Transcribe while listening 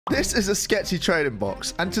This is a sketchy trading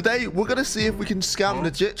box, and today we're going to see if we can scam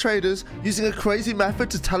legit traders using a crazy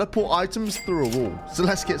method to teleport items through a wall. So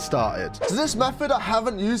let's get started. So this method I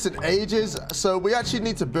haven't used in ages, so we actually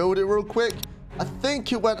need to build it real quick. I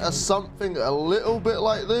think it went as something a little bit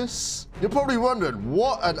like this. You're probably wondering,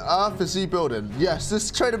 what on earth is he building? Yes,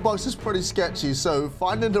 this trading box is pretty sketchy, so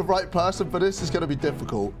finding the right person for this is going to be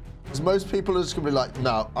difficult. Because most people are just going to be like,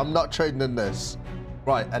 no, I'm not trading in this.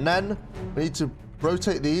 Right, and then we need to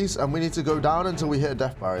rotate these, and we need to go down until we hit a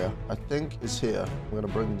death barrier. I think it's here. We're going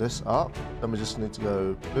to bring this up. Then we just need to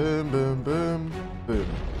go boom, boom, boom, boom.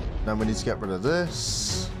 Then we need to get rid of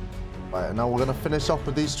this. Right, and now we're going to finish off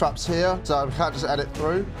with these traps here, so we can't just edit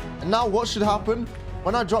through. And now what should happen?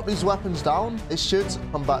 When I drop these weapons down, it should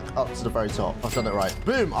come back up to the very top. I've done it right.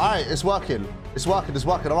 Boom. All right, it's working. It's working. It's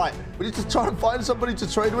working. All right. We need to try and find somebody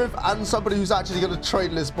to trade with and somebody who's actually going to trade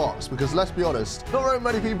in this box, because let's be honest, not very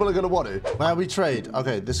many people are going to want to. Where we trade.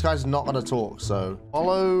 Okay, this guy's not going to talk, so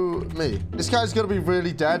follow me. This guy's going to be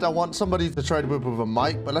really dead. I want somebody to trade with a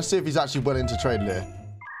mic, but let's see if he's actually willing to trade here.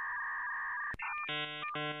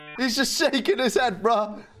 He's just shaking his head,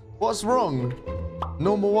 bruh. What's wrong?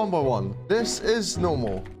 Normal 1x1. This is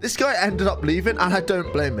normal. This guy ended up leaving, and I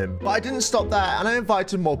don't blame him. But I didn't stop there, and I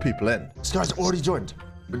invited more people in. This guy's already joined.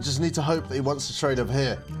 We just need to hope that he wants to trade over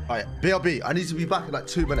here. All right, BRB, I need to be back in like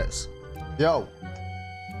 2 minutes. Yo.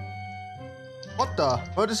 What the?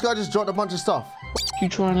 Oh, this guy just dropped a bunch of stuff. What you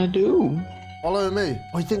trying to do? Follow me.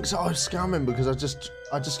 Oh, he thinks I was scamming because I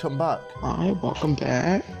just come back. Hi, welcome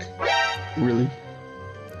back. Really?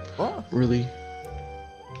 What? Really?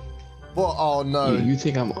 What? Oh no. You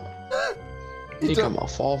think I'm gonna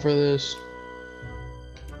fall for this?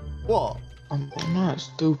 What? I'm not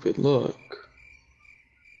stupid, look.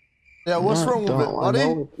 Yeah, what's wrong with it, buddy? I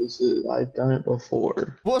know what this is. I've done it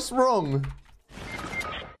before. What's wrong?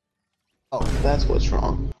 Oh, that's what's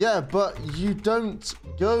wrong. Yeah, but you don't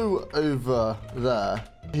go over there.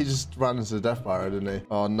 He just ran into the death barrier, didn't he?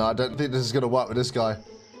 Oh no, I don't think this is gonna work with this guy.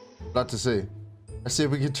 Glad to see. Let's see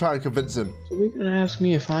if we can try and convince him. So you're gonna ask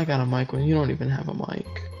me if I got a mic when you don't even have a mic.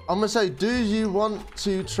 I'm gonna say, do you want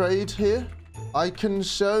to trade here? I can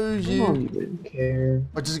show you. I don't even care.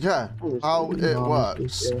 I just care how it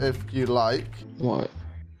works, if you like. What?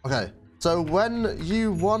 Okay, so when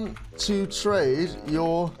you want to trade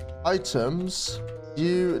your items,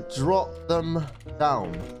 you drop them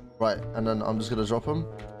down. Right, and then I'm just gonna drop them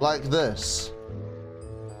like this.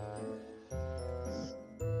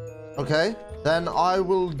 Okay. Then I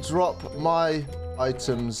will drop my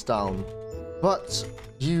items down. But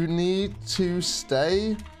you need to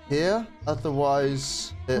stay here,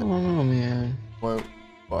 otherwise it... I don't know, man. Won't...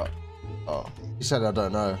 What? Oh, he said I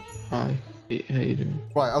don't know. Hi. How you doing?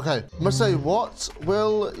 Right, okay. I'm gonna say, what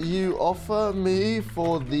will you offer me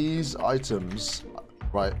for these items?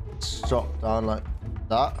 Right, let's drop down like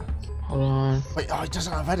that. Hold on. Wait, oh, he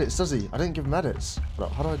doesn't have edits, does he? I didn't give him edits.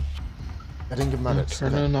 How do I didn't give him edits.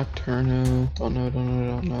 Nocturno. Don't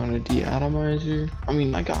know. A de-atomizer. I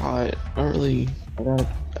mean, I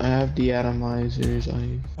have de-atomizers.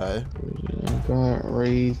 I got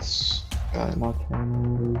wraiths. Got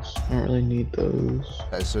nocturnos. I don't really need those.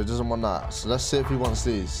 Okay, so he doesn't want that. So let's see if he wants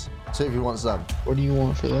these. See if he wants them. What do you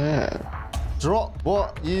want for that? Drop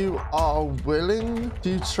what you are willing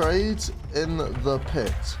to trade in the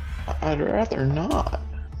pit. I'd rather not.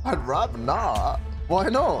 I'd rather not. Why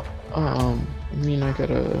not? I mean, I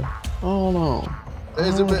gotta... I don't know. It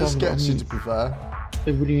is a bit sketchy, to be fair. What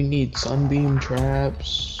do you need? Sunbeam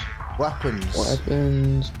traps? Weapons.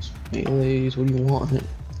 Weapons. Melees. What do you want?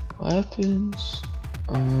 Weapons.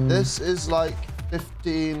 This is like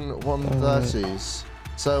 15 130s.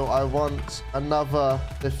 So I want another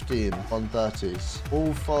 15 130s.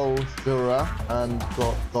 All full Dura and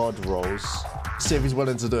got God rolls. See if he's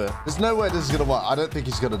willing to do it. There's no way this is gonna work. I don't think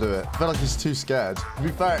he's gonna do it. I feel like he's too scared. To be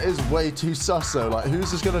fair, it is way too sus though. Like,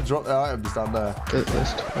 who's just gonna drop their items down there?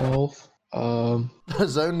 There's 12.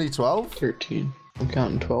 There's only 12? 13. I'm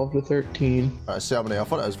counting 12 to 13. All right, see how many. I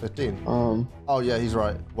thought it was 15. Oh yeah, he's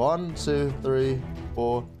right. 1, 2, 3,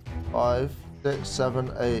 4, 5, 6,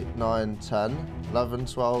 7, 8, 9, 10, 11,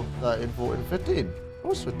 12, 13, 14, 15. What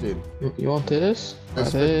was 15? You want this?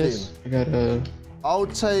 That's 15. This. I got a... I'll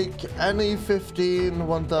take any 15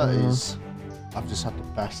 130s. I've just had the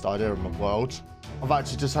best idea in the world. I've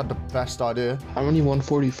actually just had the best idea. How many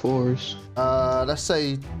 144s? Let's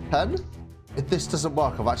say 10. If this doesn't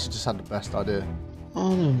work, I've actually just had the best idea.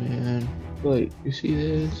 Oh no, man. Wait, you see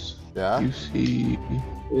this? Yeah. You see...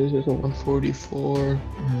 This is a 144.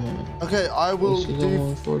 Okay, I will this is do... a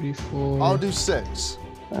 144. I'll do 6.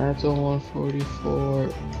 That's a 144.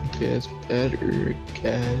 Okay, it's better,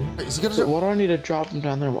 guys. Wait, is he gonna So what do I need to drop them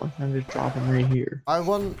down there? What? I need to drop them right here. I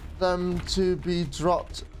want them to be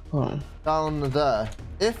dropped Huh. down there.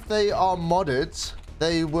 If they are modded,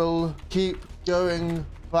 they will keep going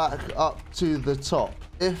back up to the top.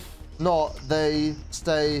 If not, they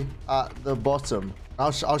stay at the bottom.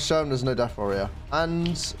 I'll show them there's no death warrior.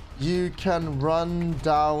 And you can run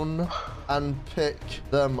down and pick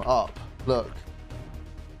them up. Look.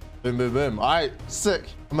 Boom, boom, boom. All right, sick.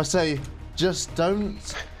 I'm gonna say, just don't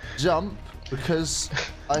jump because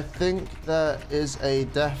I think there is a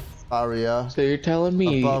death barrier. So you're telling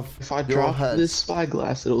me if I drop head. this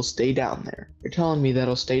spyglass, it'll stay down there? You're telling me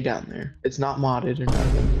that'll stay down there? It's not modded or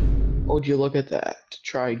nothing. Would you look at that?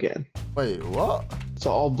 Try again. Wait, what?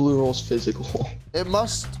 So all blue rolls physical. It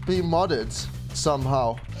must be modded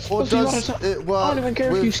somehow. Or So does it work? I don't even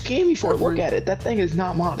care if you scam me for it. Look every- at it. That thing is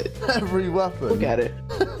not modded. every weapon? Look at it.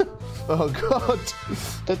 Oh god.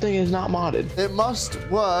 That thing is not modded. It must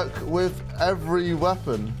work with every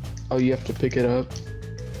weapon. Oh, you have to pick it up.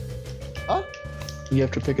 Huh? You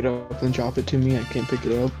have to pick it up and drop it to me. I can't pick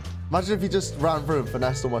it up. Imagine if you just ran through and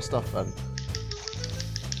finessed all my stuff then.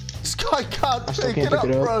 This guy can't I still pick can't it up,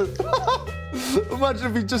 pick it up. bro. Imagine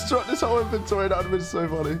if he just dropped this whole inventory. That would have been so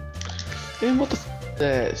funny. Man, what the f is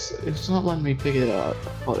this? It's not letting me pick it up.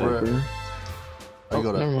 Whatever. Right. Oh, you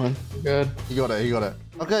got it. Never mind. Good. He got it. He got it.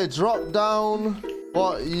 Okay, drop down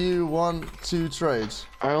what you want to trade.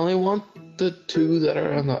 I only want the two that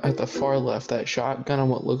are on at the far left. That shotgun and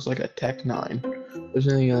what looks like a Tech 9. Those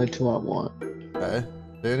are the only two I want. Okay.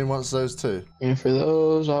 He only wants those two. And for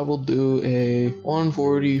those, I will do a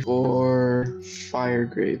 144 fire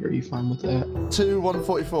grave. Are you fine with that? 2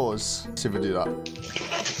 144s. Let's see if we do that.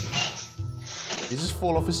 He just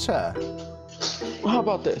fall off his chair. How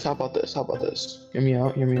about this? How about this? How about this? Hear me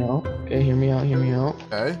out. Hear me out. Okay, hear me out. Hear me out.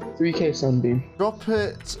 Okay. 3K sunbeam. Drop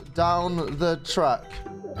it down the track.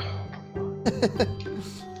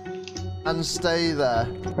 And stay there.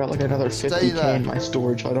 I got like another Stay 50K there. in my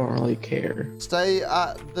storage. I don't really care. Stay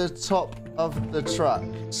at the top of the track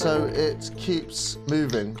so it keeps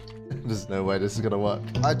moving. There's no way this is gonna work.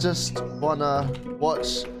 I just wanna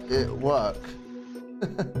watch it work.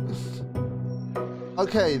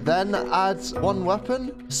 Okay, then add one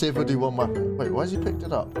weapon. See if we do one weapon. Wait, why has he picked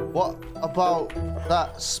it up? What about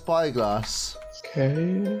that spyglass?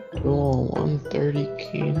 Okay. Do a 130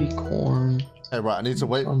 candy corn. Hey, right, I need to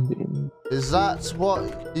wait. Sunbeam. Is that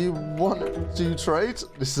what you want to trade?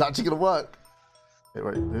 This is actually gonna work. Okay,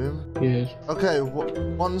 wait, boom. Yes. Okay,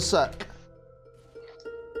 1 sec.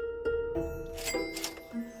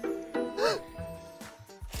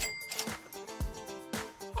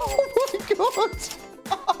 Oh my god!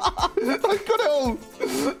 I got it all!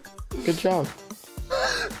 Good job.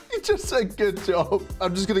 He just said good job.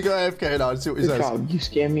 I'm just gonna go AFK now and see what he Good says. job. You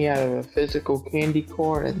scammed me out of a physical candy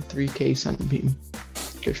corn and 3K sunbeam.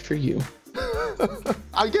 Good for you.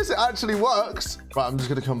 I guess it actually works. Right, I'm just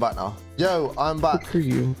gonna come back now. Yo, I'm Good back. for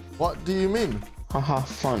you. What do you mean? Haha,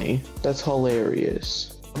 funny. That's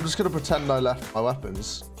hilarious. I'm just gonna pretend I left my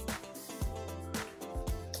weapons.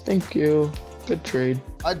 Thank you. Good trade.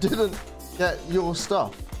 I didn't get your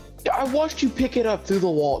stuff. I watched you pick it up through the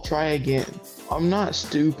wall. Try again. I'm not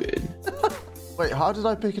stupid. Wait, how did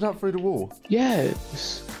I pick it up through the wall?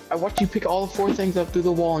 Yes. I watched you pick all the 4 things up through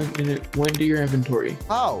the wall and it went into your inventory.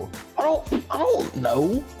 How? I don't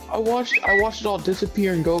know. I watched it all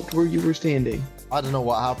disappear and go up to where you were standing. I don't know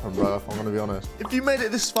what happened, bro, if I'm gonna be honest. If you made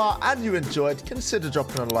it this far and you enjoyed, consider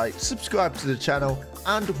dropping a like, subscribe to the channel,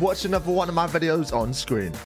 and watch another one of my videos on screen.